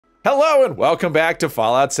Hello and welcome back to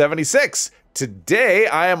Fallout 76. Today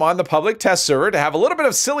I am on the public test server to have a little bit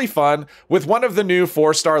of silly fun with one of the new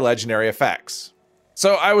 4-star legendary effects.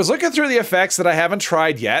 So I was looking through the effects that I haven't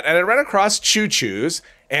tried yet, and I ran across Choo-Choo's,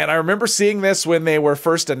 and I remember seeing this when they were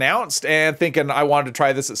first announced and thinking I wanted to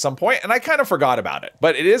try this at some point, and I kind of forgot about it.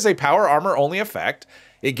 But it is a power armor only effect.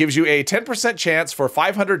 It gives you a 10% chance for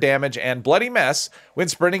 500 damage and bloody mess when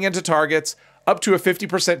sprinting into targets, up to a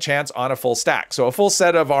 50% chance on a full stack. So a full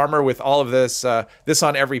set of armor with all of this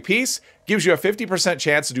on every piece gives you a 50%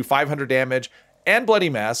 chance to do 500 damage and bloody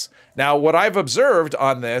mess. Now, what I've observed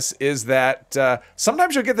on this is that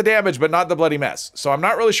sometimes you'll get the damage, but not the bloody mess. So I'm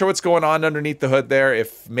not really sure what's going on underneath the hood there.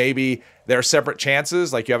 If maybe there are separate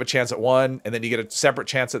chances, like you have a chance at one and then you get a separate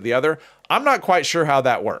chance at the other. I'm not quite sure how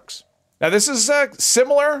that works. Now, this is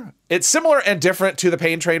similar. It's similar and different to the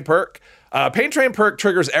Pain Train perk. Pain Train perk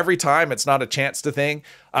triggers every time. It's not a chance to thing.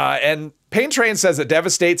 And Pain Train says it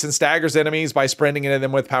devastates and staggers enemies by sprinting into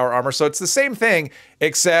them with power armor. So it's the same thing,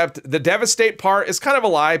 except the devastate part is kind of a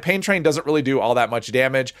lie. Pain Train doesn't really do all that much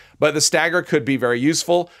damage, but the stagger could be very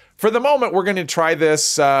useful. For the moment, we're going to try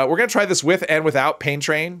this. We're going to try this with and without Pain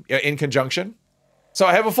Train in conjunction. So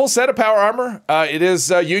I have a full set of power armor. It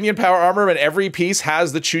is Union power armor, and every piece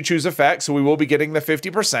has the Choo-Choo's effect. So we will be getting the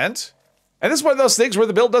 50%. And this is one of those things where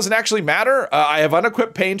the build doesn't actually matter. I have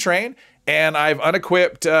unequipped Pain Train and I've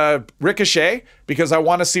unequipped Ricochet because I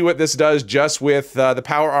want to see what this does just with the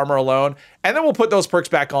power armor alone. And then we'll put those perks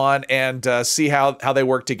back on and see how they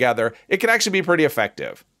work together. It can actually be pretty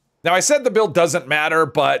effective. Now, I said the build doesn't matter,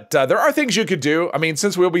 but there are things you could do. I mean,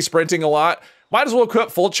 since we'll be sprinting a lot, might as well equip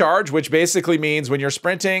full charge, which basically means when you're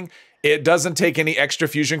sprinting, it doesn't take any extra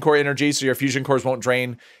fusion core energy, so your fusion cores won't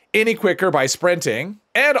drain any quicker by sprinting.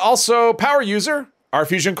 And also power user, our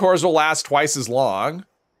fusion cores will last twice as long.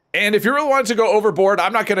 And if you really wanted to go overboard,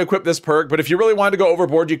 I'm not going to equip this perk, but if you really wanted to go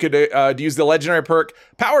overboard, you could use the legendary perk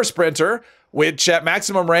Power Sprinter, which at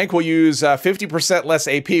maximum rank will use 50% less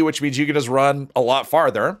AP, which means you can just run a lot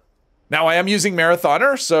farther. Now I am using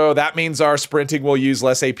Marathoner, so that means our sprinting will use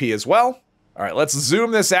less AP as well. All right, let's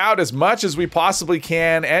zoom this out as much as we possibly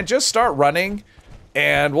can and just start running.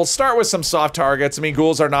 And we'll start with some soft targets. I mean,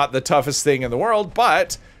 ghouls are not the toughest thing in the world,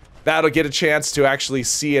 but that'll get a chance to actually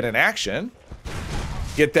see it in action.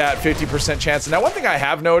 Get that 50% chance. Now, one thing I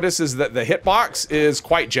have noticed is that the hitbox is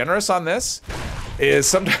quite generous on this.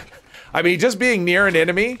 I mean, just being near an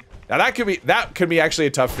enemy. Now that could be actually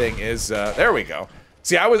a tough thing. There we go.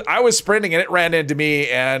 See, I was sprinting and it ran into me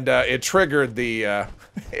and it triggered the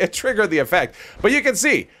it triggered the effect. But you can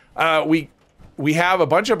see we have a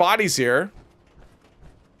bunch of bodies here.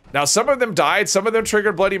 Now, some of them died, some of them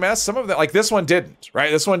triggered bloody mess, some of them, like this one didn't,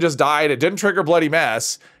 right? This one just died, it didn't trigger bloody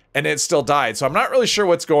mess, and it still died. So I'm not really sure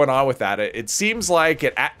what's going on with that. It seems like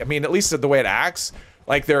I mean, at least the way it acts,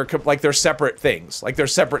 like they're separate things, like they're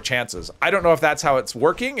separate chances. I don't know if that's how it's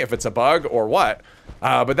working, if it's a bug or what,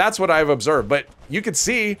 but that's what I've observed. But you can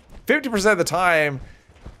see 50% of the time,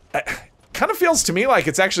 kind of feels to me like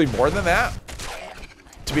it's actually more than that,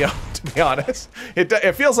 to be honest.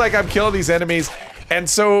 It feels like I'm killing these enemies. And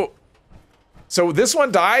so this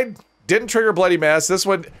one died, didn't trigger bloody mess. This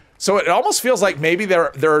one, so it almost feels like maybe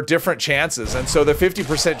there are different chances. And so the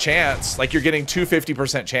 50% chance, like you're getting two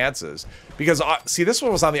 50% chances. Because see, this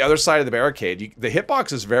one was on the other side of the barricade. The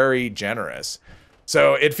hitbox is very generous.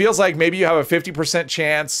 So it feels like maybe you have a 50%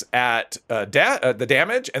 chance at the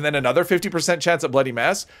damage and then another 50% chance at bloody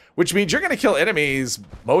mess, which means you're gonna kill enemies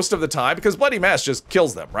most of the time because bloody mess just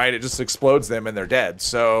kills them, right? It just explodes them and they're dead.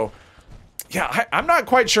 So yeah, I'm not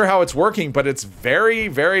quite sure how it's working, but it's very,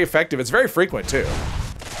 very effective. It's very frequent too.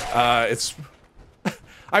 I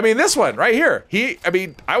mean, this one right here,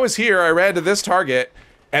 I was here, I ran to this target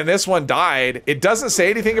and this one died. It doesn't say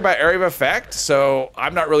anything about area of effect, so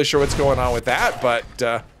I'm not really sure what's going on with that, but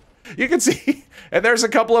you can see, and there's a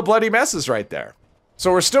couple of bloody messes right there.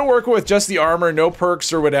 So we're still working with just the armor, no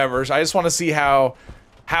perks or whatever. I just want to see how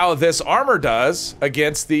this armor does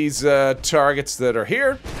against these targets that are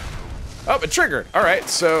here. Oh, it triggered. All right,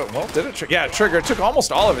 so, well, did it trigger? Yeah, it triggered. It took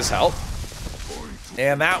almost all of his health.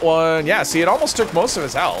 And that one, yeah, see, it almost took most of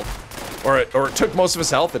his health. Or it took most of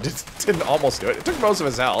his health. It didn't almost do it. It took most of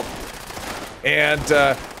his health. And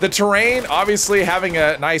the terrain, obviously, having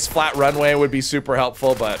a nice flat runway would be super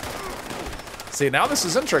helpful, but see, now this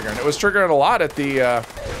isn't triggering. It was triggering a lot at the,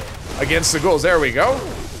 against the ghouls. There we go.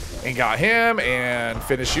 And got him and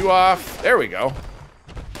finish you off. There we go.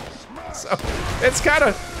 So, it's kind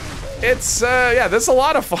of... yeah, this is a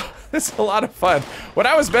lot of fun. This is a lot of fun. When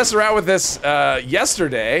I was messing around with this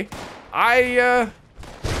yesterday, I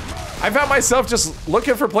found myself just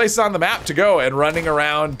looking for places on the map to go and running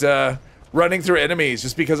around running through enemies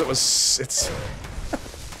just because it's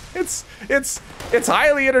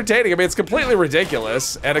highly entertaining. I mean, it's completely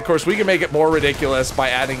ridiculous. And of course, we can make it more ridiculous by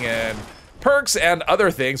adding in perks and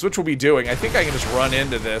other things, which we'll be doing. I think I can just run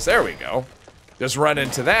into this. There we go. Just run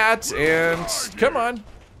into that and come on.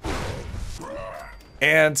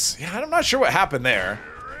 And yeah, I'm not sure what happened there,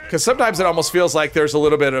 because sometimes it almost feels like there's a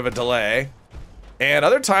little bit of a delay, and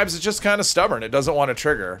other times it's just kind of stubborn. It doesn't want to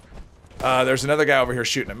trigger. There's another guy over here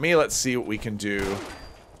shooting at me. Let's see what we can do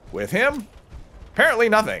with him. Apparently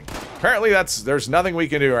nothing. Apparently there's nothing we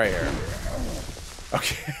can do right here.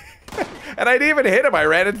 Okay. And I didn't even hit him. I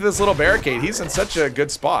ran into this little barricade. He's in such a good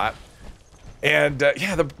spot. And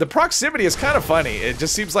yeah, the proximity is kind of funny. It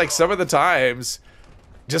just seems like some of the times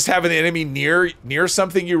just having the enemy near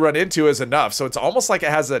something you run into is enough. So it's almost like it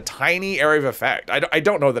has a tiny area of effect. I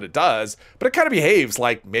don't know that it does, but it kind of behaves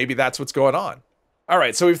like maybe that's what's going on. All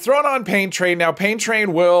right, so we've thrown on Pain Train. Now Pain Train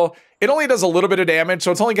it only does a little bit of damage,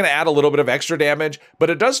 so it's only gonna add a little bit of extra damage, but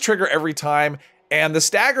it does trigger every time, and the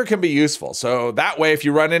stagger can be useful. So that way, if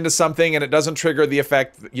you run into something and it doesn't trigger the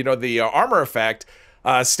effect, you know, the armor effect,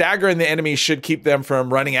 staggering the enemy should keep them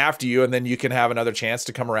from running after you, and then you can have another chance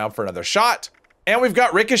to come around for another shot. And we've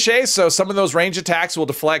got Ricochet, so some of those range attacks will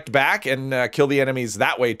deflect back and kill the enemies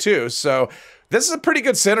that way too. So this is a pretty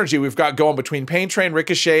good synergy we've got going between Pain Train,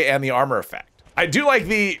 Ricochet, and the armor effect. I do like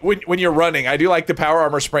when you're running, I do like the power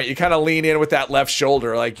armor sprint. You kind of lean in with that left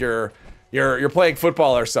shoulder like you're playing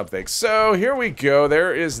football or something. So here we go.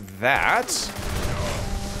 There is that.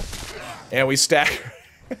 And we stagger.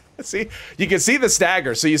 See, you can see the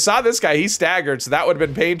stagger. So you saw this guy, he staggered, so that would have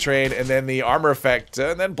been Pain Train, and then the armor effect,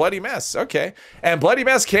 and then Bloody Mess. Okay, and Bloody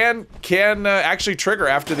Mess can actually trigger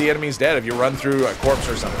after the enemy's dead if you run through a corpse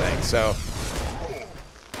or something. So,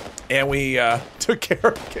 and we took care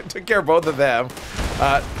of both of them.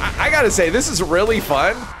 I gotta say, this is really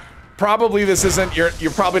fun. Probably this isn't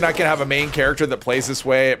you're probably not gonna have a main character that plays this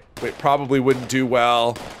way. It probably wouldn't do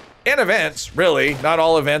well in events, really. Not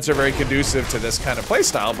all events are very conducive to this kind of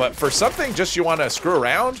playstyle, but for something just you want to screw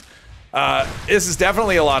around, this is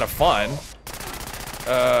definitely a lot of fun.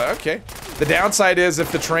 Okay. The downside is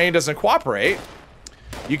if the terrain doesn't cooperate,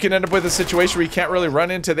 you can end up with a situation where you can't really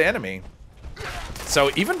run into the enemy.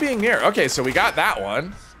 So even being near, okay, so we got that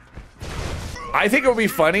one. I think it would be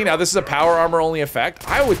funny. Now this is a power armor only effect.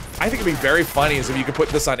 I think it'd be very funny is if you could put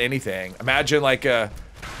this on anything. Imagine like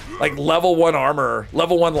level 1 armor,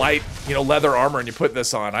 level 1 light, you know, leather armor, and you put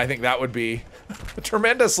this on. I think that would be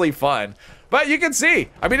tremendously fun. But you can see,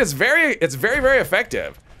 I mean, it's very, very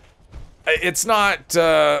effective. It's not,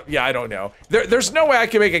 yeah, I don't know. There's no way I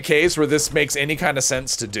can make a case where this makes any kind of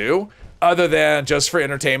sense to do other than just for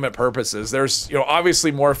entertainment purposes. There's, you know,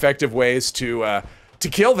 obviously more effective ways to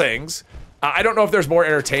kill things. I don't know if there's more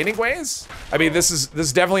entertaining ways. I mean, this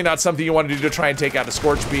is definitely not something you want to do to try and take out a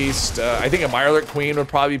Scorch Beast. I think a Mirelurk Queen would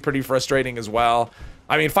probably be pretty frustrating as well.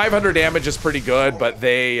 I mean, 500 damage is pretty good, but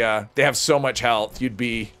they have so much health. You'd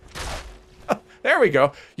be, there we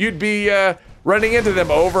go. You'd be running into them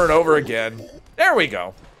over and over again. There we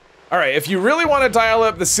go. All right, if you really want to dial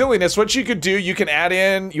up the silliness, what you could do, you can add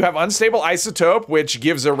in, you have Unstable Isotope, which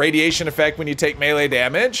gives a radiation effect when you take melee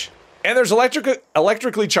damage. And there's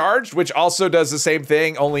electrically charged, which also does the same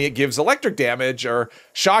thing, only it gives electric damage or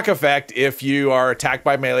shock effect if you are attacked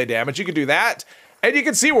by melee damage. You can do that. And you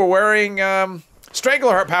can see we're wearing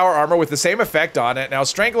Strangleheart power armor with the same effect on it. Now,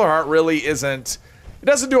 Strangleheart really isn't, it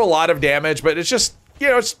doesn't do a lot of damage, but it's just, you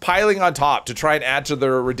know, it's piling on top to try and add to the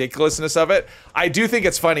ridiculousness of it. I do think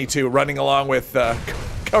it's funny, too, running along with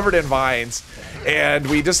covered in vines. And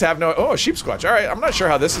we just have no, oh, Sheep Squatch. All right, I'm not sure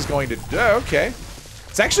how this is going to, okay.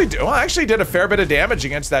 It's actually, well, I actually did a fair bit of damage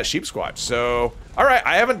against that Sheep Squatch. So, all right,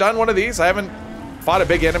 I haven't done one of these. I haven't fought a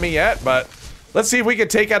big enemy yet, but let's see if we can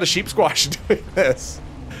take out a Sheep Squatch doing this.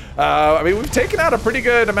 I mean, we've taken out a pretty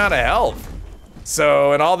good amount of health.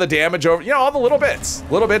 So, and all the damage over, you know, all the little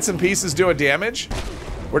bits and pieces doing damage.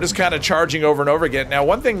 We're just kind of charging over and over again. Now,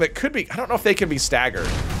 one thing that could be, I don't know if they can be staggered.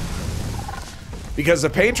 Because the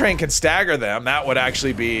Pain Train can stagger them, that would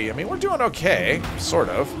actually be, I mean, we're doing okay, sort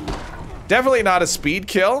of. Definitely not a speed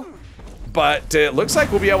kill, but it looks like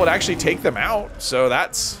we'll be able to actually take them out. So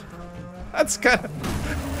that's kind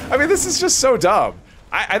of, I mean, this is just so dumb.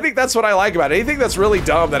 I think that's what I like about it. Anything that's really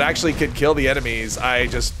dumb that actually could kill the enemies, I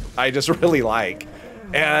just really like.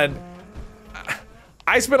 And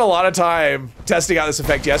I spent a lot of time testing out this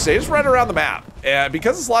effect yesterday, just running around the map, and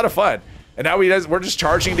because it's a lot of fun. And now we're just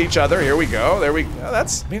charging at each other. Here we go. There we go. I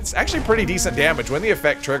mean, it's actually pretty decent damage when the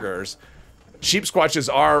effect triggers. Sheep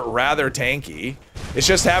Squatches are rather tanky. It's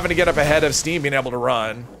just having to get up ahead of Steam being able to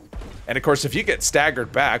run. And of course, if you get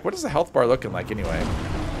staggered back, what is the health bar looking like anyway?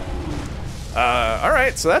 All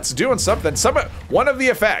right, so that's doing something. One of the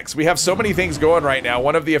effects, we have so many things going right now.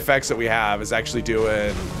 One of the effects that we have is actually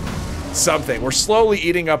doing something. We're slowly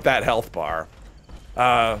eating up that health bar.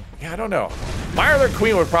 Yeah, I don't know. Mirelurk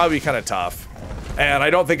Queen would probably be kind of tough. And I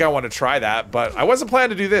don't think I want to try that, but I wasn't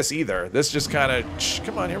planning to do this either. This just kind of,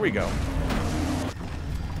 come on, here we go.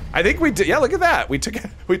 I think we did, yeah, look at that. We took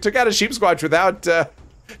out a sheep squatch without,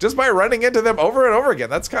 just by running into them over and over again.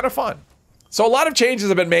 That's kind of fun. So a lot of changes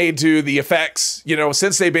have been made to the effects, you know,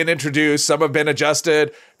 since they've been introduced. Some have been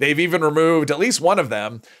adjusted. They've even removed at least one of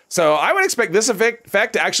them. So I would expect this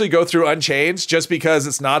effect to actually go through unchanged, just because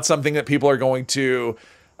it's not something that people are going to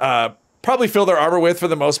probably fill their armor with for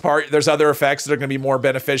the most part. There's other effects that are going to be more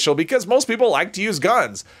beneficial because most people like to use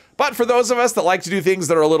guns. But for those of us that like to do things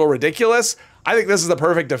that are a little ridiculous, I think this is the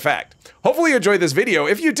perfect effect. Hopefully you enjoyed this video.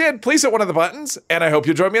 If you did, please hit one of the buttons, and I hope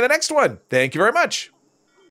you'll join me in the next one. Thank you very much.